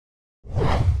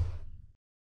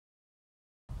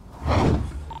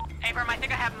sniper him. I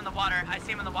think I have him in the water. I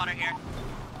see him in the water here.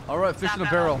 All right, fish in a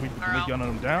barrel. They gunning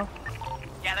him down?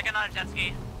 Yeah, they're getting on a jet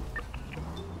ski.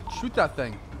 Shoot that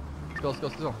thing. Let's go,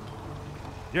 let's go.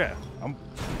 Yeah, I'm.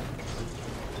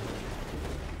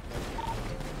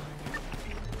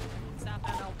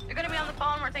 They're gonna be on the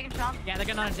phone. We're taking shots. Yeah, they're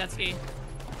getting on a jet ski.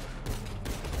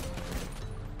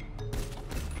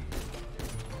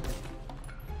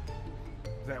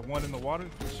 Is that one in the water?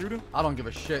 Shoot him? I don't give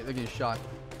a shit. They're getting shot.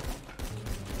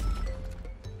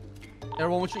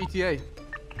 Everyone, what's your ETA?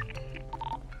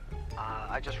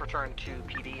 I just returned to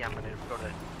PD. I'm gonna go to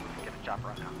get a chopper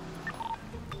right now.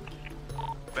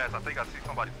 Baz, I think I see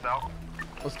somebody south.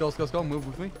 Let's go, let's go, let's go. Move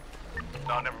with me.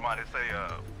 No, never mind. It's a,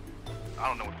 I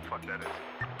don't know what the fuck that is.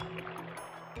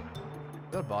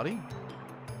 Is that a body?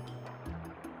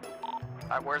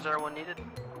 Alright, where's everyone needed?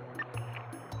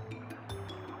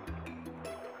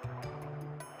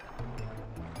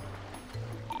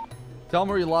 Tell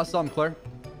me where you lost something, Claire.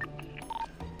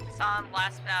 Saw him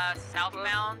last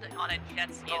southbound on a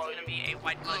jet ski. It's gonna be a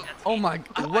white jet ski. Oh my,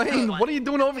 Wayne, what are you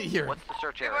doing over here? What's the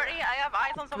search area? I have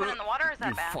eyes on someone in the water. Or is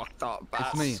that bad? Fucked up,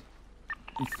 Bass. It's me.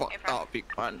 You fucked up, big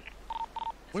man.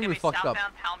 What do you mean fucked up?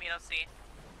 Southbound Palomino Sea.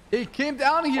 He came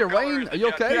down here, Wayne. Are you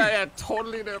okay? Yeah,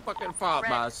 totally their fucking fault,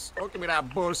 Bass. Don't give me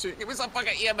that bullshit. Give me some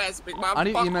fucking EMS, big man. I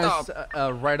need EMS up.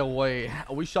 right away.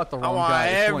 We shot the wrong I want guy.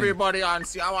 everybody on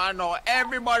scene. I want to know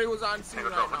everybody was on scene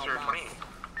right now, Bass.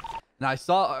 Now I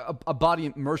saw a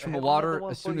body emerge from the water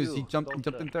as soon as he jumped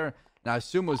in there. Now I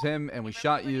assume it was him, and we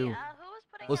shot you.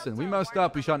 Listen, we messed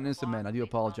up. We shot an innocent man. I do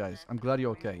apologize. I'm glad you're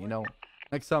okay. You know,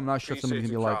 next time I'm not sure if somebody's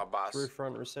gonna be alive. Through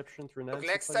front reception through Nancy.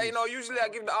 Next time, you know, usually I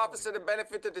give the officer the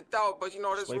benefit of the doubt, but you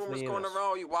know, there's rumors going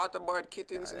around, you waterboard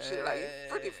kittens and shit. Like,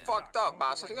 it's pretty fucked up,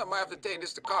 boss. I think I might have to take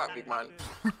this to court, big man.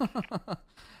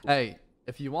 Hey,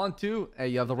 if you want to, hey,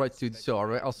 you have the right to do so. All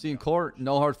right, I'll see you in court.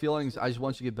 No hard feelings. I just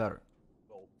want you to get better.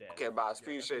 Okay, boss.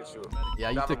 Appreciate you. Yeah,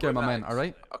 you take care, my man. All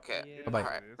right. Okay. Bye-bye. All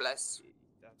right. Bless.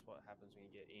 That's what happens when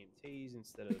you get EMTs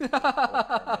instead of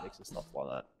paramedics and stuff like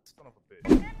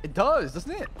that. It does, doesn't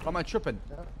it? Or am I tripping?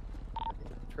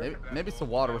 Maybe it's the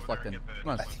water reflecting.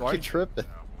 Come on, Spartan. You're tripping.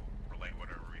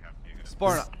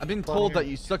 Spartan, I've been told that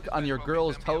you suck on your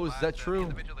girl's toes. Is that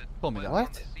true? Tell me that.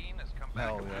 What?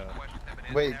 Hell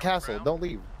yeah. Wait, Castle, don't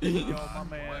leave. Yo, my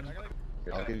man.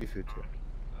 I'll give you food too.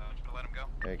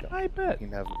 There you go. I bet. You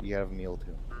have a meal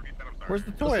too. Where's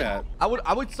the toy at? I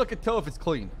would suck a toe if it's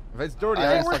clean. If it's dirty,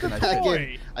 I ain't sucking that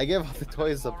shit. I gave the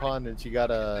toys to Pond and she got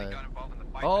a.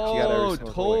 Oh,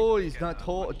 toys, not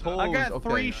toys. I got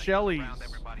 3 Shellys.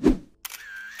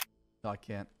 No, I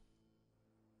can't.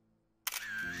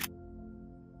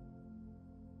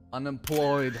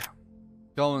 Unemployed.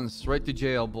 Going straight to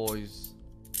jail, boys.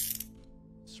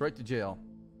 Straight to jail.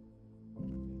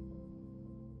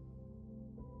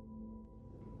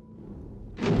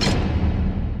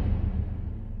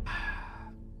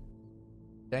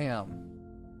 Damn.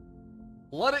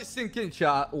 Let it sink in,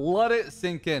 chat. Let it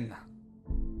sink in.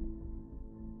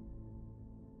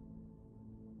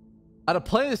 I'd have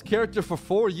played this character for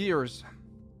 4 years.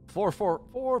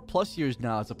 4+ years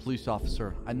now as a police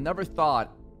officer. I never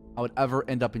thought I would ever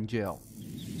end up in jail.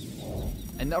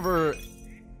 I never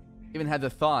even had the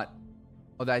thought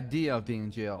or the idea of being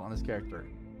in jail on this character.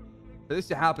 For this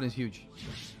to happen is huge.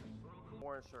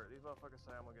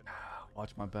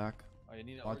 Watch my back.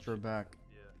 Watch your back.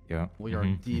 Yeah. We are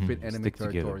deep in enemy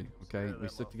territory. Okay, we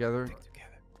stick together.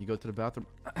 You go to the bathroom.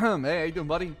 Hey, how you doing,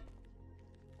 buddy?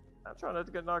 I'm trying not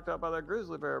to get knocked out by that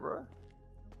grizzly bear, bro.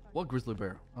 What grizzly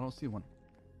bear? I don't see one.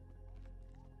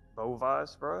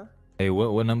 Bovice, bro. Hey,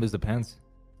 what number is the pants?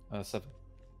 7.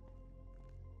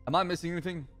 Am I missing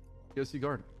anything? POC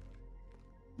guard.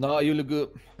 No, you look good.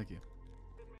 Thank you.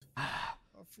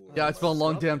 Yeah, it's been a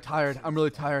long day. I'm tired. I'm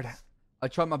really tired. I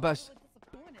tried my best.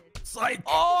 Psych.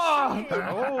 Oh!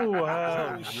 Oh,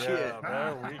 wow. Oh, shit. Yeah,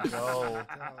 there we go.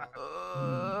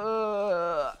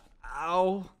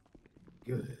 Ow.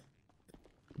 Good.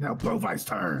 Now Bovice's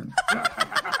turn.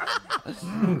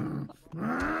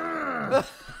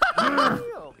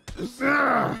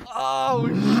 Oh,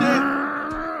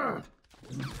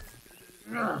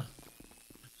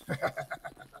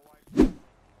 shit.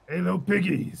 Hey, little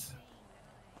piggies.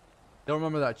 Don't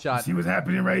remember that shot. See what's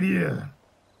happening right here?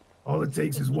 All it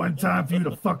takes is one time for you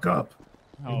to fuck up,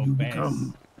 and you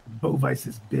become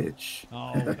Bovice's bitch.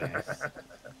 Oh,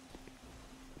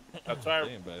 That's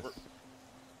right.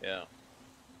 Yeah.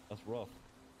 That's rough.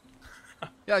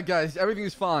 Yeah, guys, everything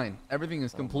is fine. Everything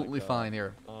is completely fine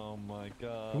here. Oh my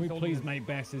god. Can we please make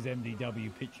Bass's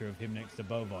MDW picture of him next to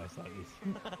Bovice like this?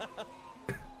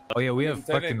 Oh yeah, we have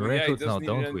fucking records now,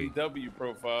 don't we? MDW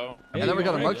profile. I never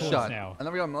got a mugshot. I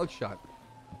never got a mugshot.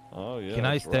 Oh yeah. Can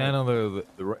I stand on the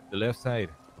left side?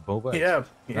 Above us? Yeah.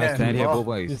 Can I stand here above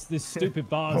us? This stupid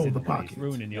bar's Hold in the the way. It's pocket.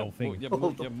 ruining the whole thing. Yeah,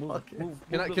 Hold the move.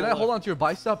 pocket. Can I hold on to your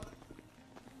bicep?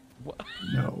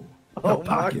 No. The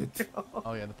pocket.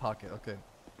 Oh yeah, the pocket. Okay.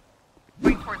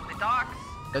 Wait towards the docks.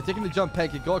 They're taking the jump,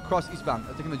 Pancake. Go across eastbound.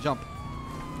 They're taking the jump.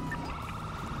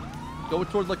 Go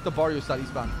towards like the barrio side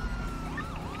eastbound.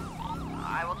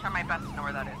 I will try my best to know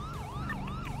where that is.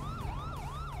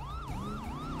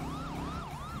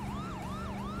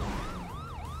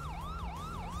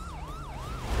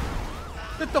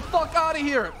 Get the fuck out of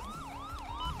here!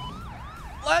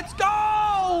 Let's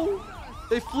go!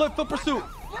 They flip the pursuit.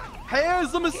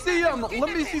 Hands, let me see them.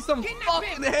 Let me see some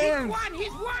fucking hands.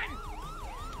 He's one.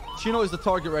 Chino is the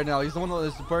target right now. He's the one that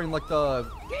is wearing like the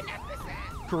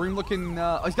Kareem looking.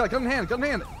 Oh, he's got a gun in hand. Gun in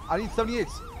hand. I need 78s.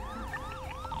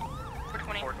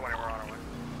 420, we're on our way.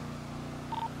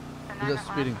 He's just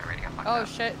speeding. Oh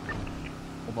shit.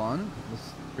 Hold on.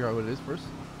 Let's figure out what it is first.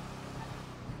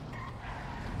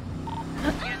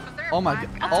 Oh my god.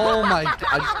 Oh my god.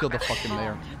 I just killed the fucking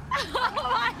mayor. Oh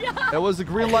my god. It was a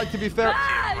green light to be fair.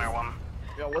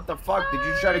 Yo, what the fuck? Did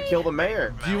you try to kill the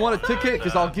mayor? Do you want a ticket?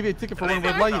 Because I'll give you a ticket for one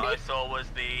red light. So was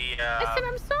the I said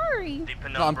I'm sorry.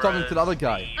 No, I'm talking to the other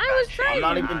guy. I was I'm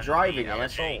not driving. even driving,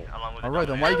 asshole. Alright,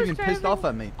 then why are you getting pissed off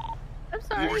at me? I'm You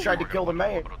sorry. just tried to kill the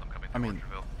mayor. I mean,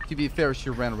 to be fair, she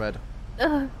ran red.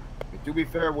 Ugh. To be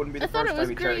fair, it wouldn't be the I thought first it was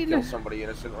time you tried to green. kill somebody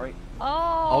innocent, right?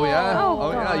 Oh yeah? Oh,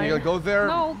 Oh yeah, you gotta go there,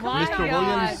 No, come Mr. on.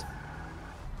 Williams.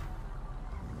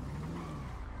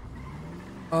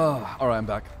 Alright, I'm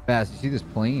back. Fast, you see this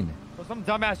plane? Well, some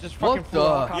dumbass just What fucking flew a the-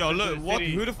 helicopter Yo, into look, the what?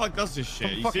 city. Who the fuck does this shit?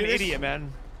 Some You fucking see this? idiot,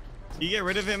 man. You get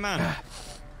rid of it, man.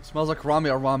 Smells like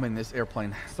ramen or ramen in this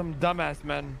airplane. Some dumbass,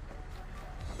 man.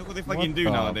 Look what they fucking do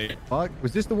nowadays. Fuck,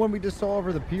 was this the one we just saw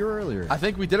over the pier earlier? I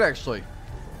think we did actually.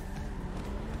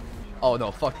 Oh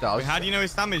no, fuck that. Wait, how do you know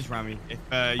it's damaged, Rami? If you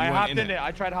I weren't hopped in in it. it.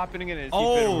 I tried hopping in it.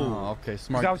 Oh, okay,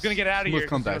 smart. I was gonna get out of Smooth here.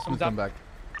 comeback. Smooth comeback.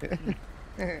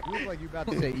 Looks like you about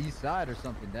to say east side or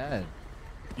something, Dad.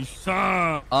 You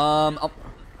suck. I'm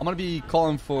gonna be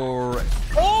calling for.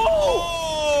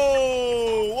 Oh!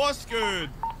 What's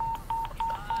good?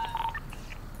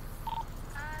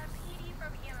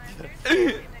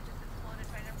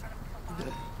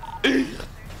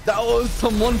 That was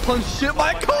some one-punch shit.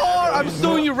 My car! I'm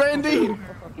suing you, Randy. Look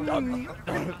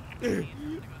at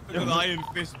the iron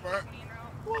fist, bro.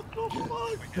 What the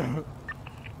fuck?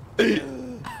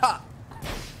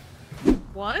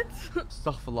 What?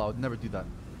 Astaghfirullah, I would never do that.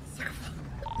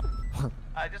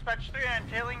 Dispatch 3, I'm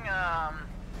tailing,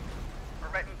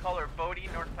 Corvette in color Bodie,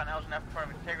 North Panels, and F of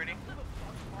Integrity.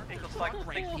 Vehicle select,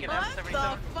 take What it the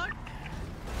F77. fuck?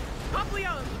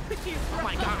 Poplio! Oh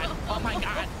my god! Oh my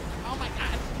god! Oh my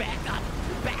god! Back up!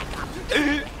 Back up!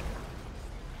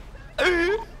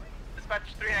 Dispatch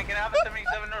 3, I can have a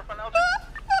 77 North Panels.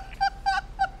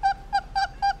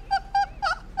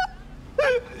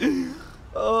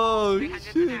 Oh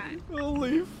shit!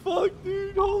 Holy fuck,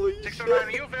 dude! Holy shit! 609,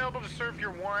 are you available to serve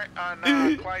your warrant on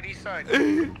Clyde East Side?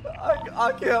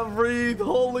 I can't breathe.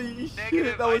 Holy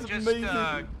shit! That was amazing.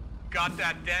 Got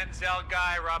that Denzel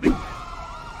guy robbing.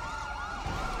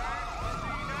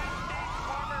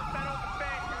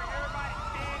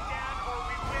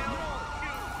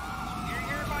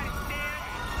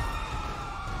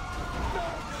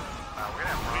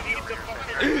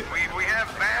 We have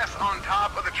mass on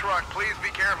top of the truck. Please be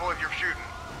careful if you're shooting.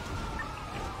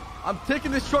 I'm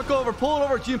taking this truck over. Pull it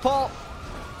over, Jean Paul.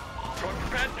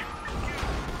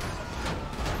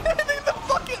 I think the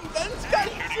fucking Benz guy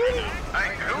is shooting.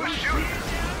 Hey, who's shooting?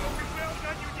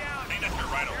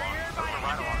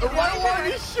 The right along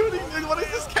is shooting, dude. What is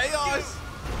this chaos?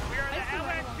 We are the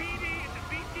LSPD and the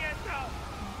BTSO.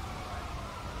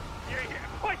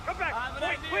 Boy, come back.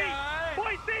 Boy, please.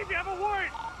 Boy, save me. I have a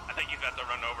warrant. I think he's about to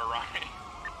run over Ronnie.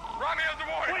 Ronnie has the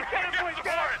warrant. Boy, get him, boy,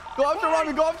 get him. Go after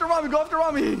Rami. Go after Rami. Go after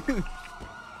Rami.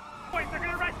 Boys, they're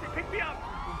gonna arrest me. Pick me up.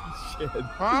 Shit.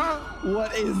 Huh?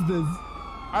 What is this?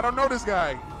 I don't know this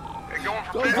guy. Hey, going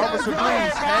for Officer,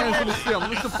 please. Hands in the steel. Let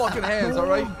me see some fucking hands, all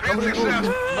right? Nobody move.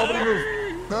 Nobody move.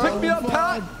 Pick me up,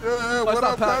 Pat. What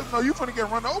up, Pat? Pat? No, you finna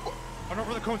get run over. Run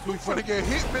over the cone so You finna get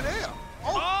hit midair.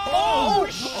 Oh,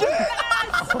 shit.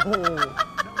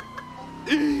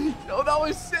 Yo, that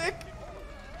was sick.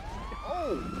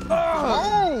 Oh,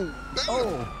 damn.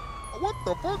 What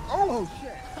the fuck? Oh,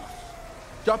 shit.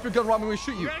 Drop your gun, Rami. We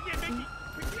shoot you. You're gonna get Mickey.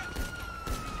 Pick me up.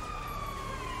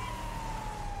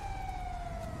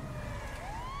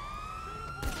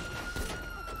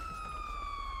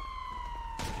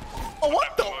 Oh,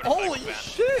 what the? Holy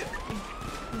shit.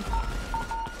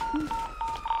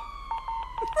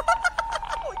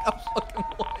 Like, I'm fucking